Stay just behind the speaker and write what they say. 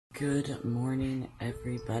Good morning,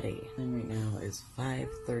 everybody. And right now is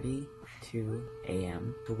 5:32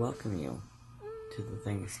 a.m. to welcome you to the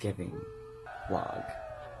Thanksgiving vlog.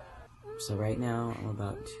 So right now, I'm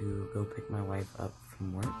about to go pick my wife up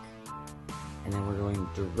from work, and then we're going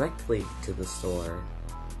directly to the store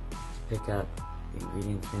to pick up the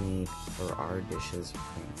ingredients we need for our dishes for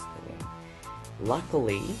Thanksgiving.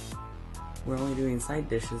 Luckily, we're only doing side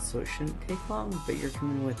dishes, so it shouldn't take long, but you're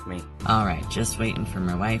coming with me. Alright, just waiting for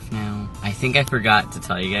my wife now. I think I forgot to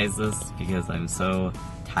tell you guys this because I'm so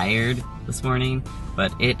tired this morning,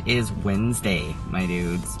 but it is Wednesday, my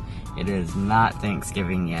dudes. It is not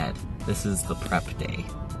Thanksgiving yet. This is the prep day.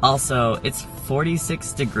 Also, it's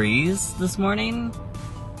 46 degrees this morning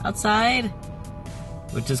outside,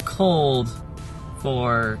 which is cold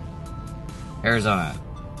for Arizona.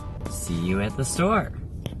 See you at the store.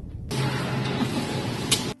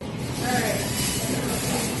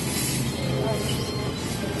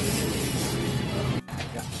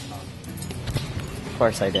 Of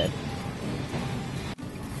course I did.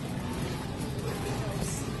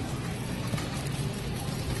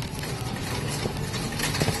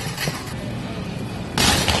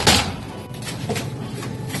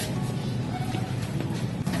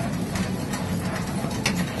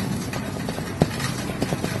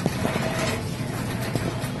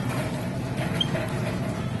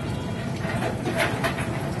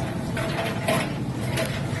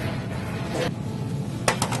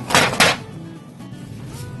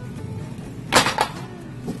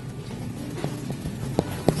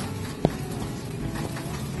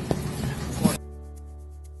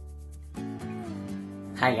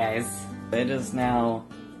 Hi guys, it is now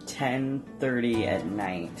 10:30 at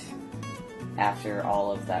night after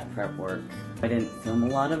all of that prep work. I didn't film a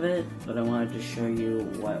lot of it, but I wanted to show you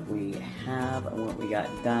what we have and what we got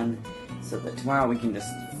done so that tomorrow we can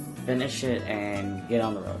just finish it and get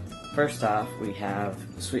on the road. First off, we have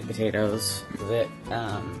sweet potatoes that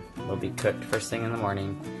will be cooked first thing in the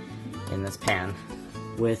morning in this pan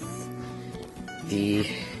with the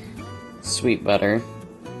sweet butter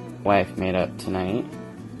wife made up tonight.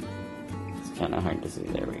 Kind of hard to see.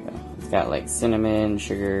 There we go. It's got like cinnamon,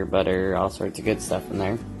 sugar, butter, all sorts of good stuff in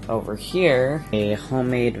there. Over here, a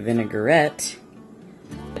homemade vinaigrette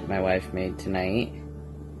that my wife made tonight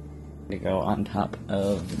to go on top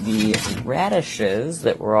of the radishes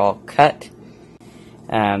that were all cut.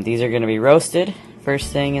 These are going to be roasted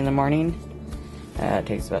first thing in the morning. It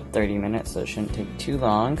takes about 30 minutes, so it shouldn't take too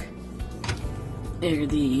long. There are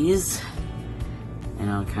these. I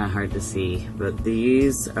know, kind of hard to see, but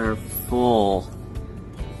these are full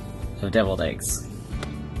of deviled eggs.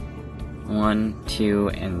 1, 2,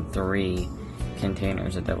 and 3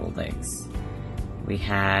 containers of deviled eggs. We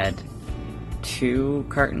had 2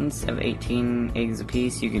 cartons of 18 eggs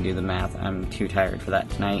apiece. You can do the math. I'm too tired for that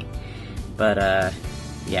tonight. But,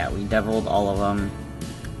 yeah, we deviled all of them,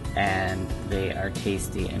 and they are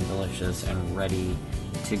tasty and delicious and ready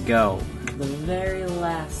to go. The very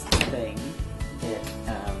last thing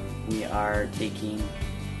that we are taking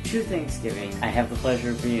to Thanksgiving, I have the pleasure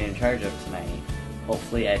of being in charge of tonight.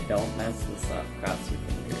 Hopefully I don't mess this up. Cross your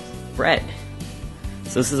fingers. Bread.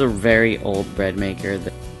 So this is a very old bread maker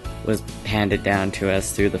that was handed down to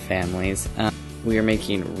us through the families. We are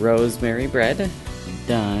making rosemary bread,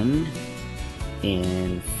 done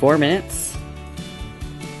in 4 minutes.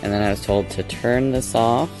 And then I was told to turn this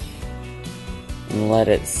off and let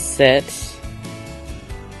it sit,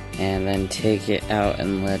 and then take it out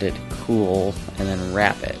and let it cool, and then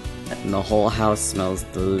wrap it. And the whole house smells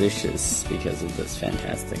delicious because of this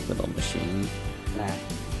fantastic little machine. Now,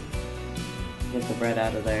 get the bread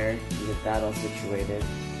out of there, get that all situated.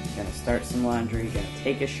 Gonna start some laundry, gonna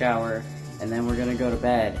take a shower, and then we're gonna go to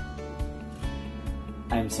bed.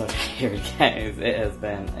 I'm so tired, guys. It has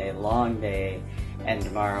been a long day, and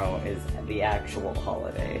tomorrow is the actual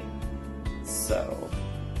holiday. So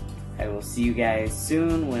I will see you guys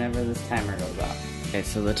soon whenever this timer goes off. Okay,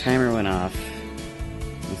 so the timer went off.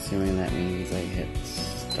 I'm assuming that means I hit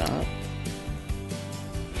stop.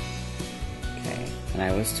 Okay, and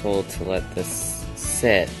I was told to let this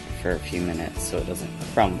sit for a few minutes so it doesn't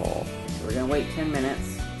crumble. So we're gonna wait 10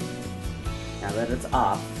 minutes. Now that it's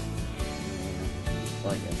off,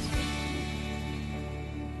 plug it.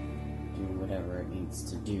 Do whatever it needs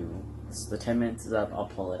to do. So the 10 minutes is up, I'll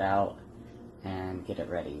pull it out and get it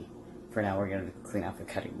ready. For now, we're going to clean off a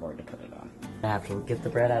cutting board to put it on. I have to get the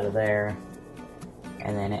bread out of there,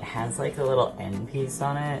 and then it has like a little end piece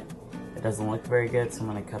on it. It doesn't look very good, so I'm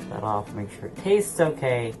going to cut that off, make sure it tastes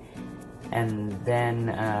okay, and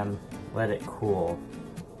then let it cool.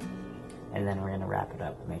 And then we're going to wrap it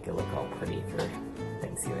up and make it look all pretty for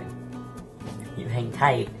Thanksgiving. You hang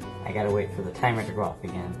tight. I gotta wait for the timer to go off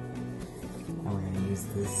again. And we're gonna use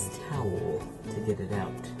this towel to get it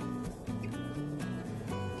out.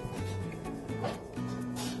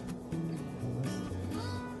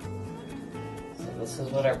 So this is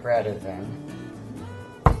what our bread is in.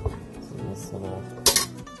 It's in this little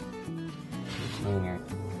container.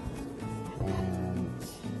 And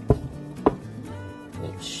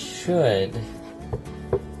it should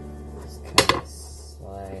just kind of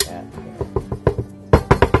slide out here.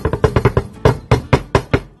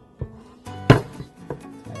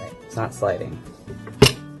 Alright, it's not sliding.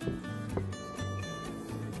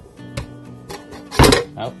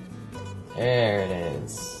 Oh, there it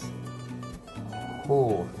is.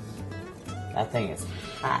 Ooh, that thing is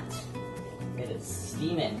hot. It is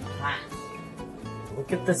steaming hot.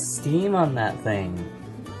 Look at the steam on that thing.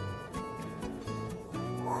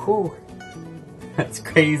 Whew. That's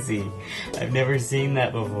crazy. I've never seen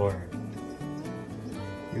that before.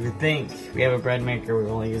 You would think we have a bread maker,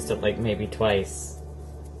 we've only used it like maybe twice.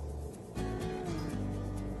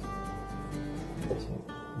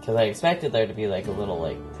 Because I expected there to be like a little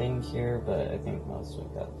like thing here, but I think most of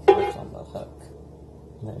it got flipped on the hook.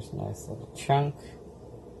 There's a nice little chunk.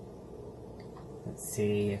 Let's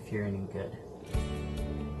see if you're any good.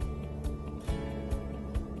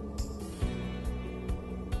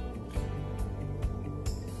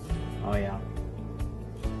 Oh yeah.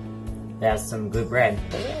 That's some good bread.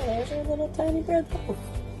 Oh, yeah, there's our little tiny bread loaf.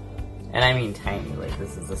 And I mean tiny, like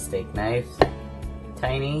this is a steak knife.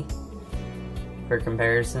 Tiny, for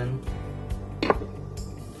comparison.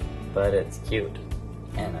 But it's cute.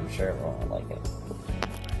 And I'm sure everyone will like it.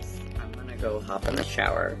 I'm gonna go hop in the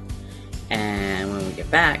shower. And when we get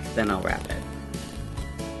back, then I'll wrap it.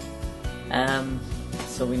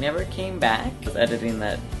 So we never came back. I was editing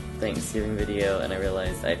that Thanksgiving video and I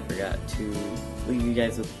realized I forgot to leave you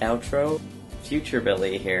guys with the outro. Future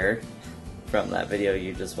Billy here from that video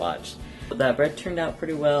you just watched. That bread turned out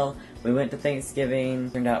pretty well. We went to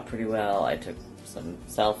Thanksgiving, turned out pretty well. I took some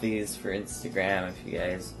selfies for Instagram. If you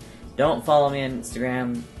guys don't follow me on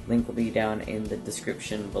Instagram, link will be down in the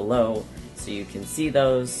description below so you can see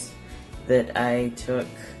those that I took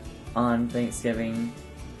on Thanksgiving.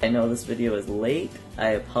 I know this video is late.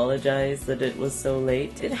 I apologize that it was so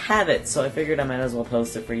late. I did have it, so I figured I might as well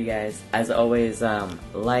post it for you guys. As always,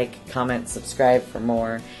 like, comment, subscribe for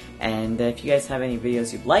more. And if you guys have any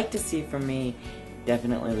videos you'd like to see from me,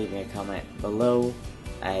 definitely leave me a comment below.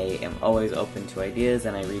 I am always open to ideas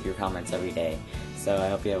and I read your comments every day. So I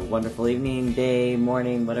hope you have a wonderful evening, day,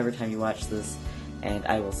 morning, whatever time you watch this, and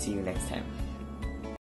I will see you next time.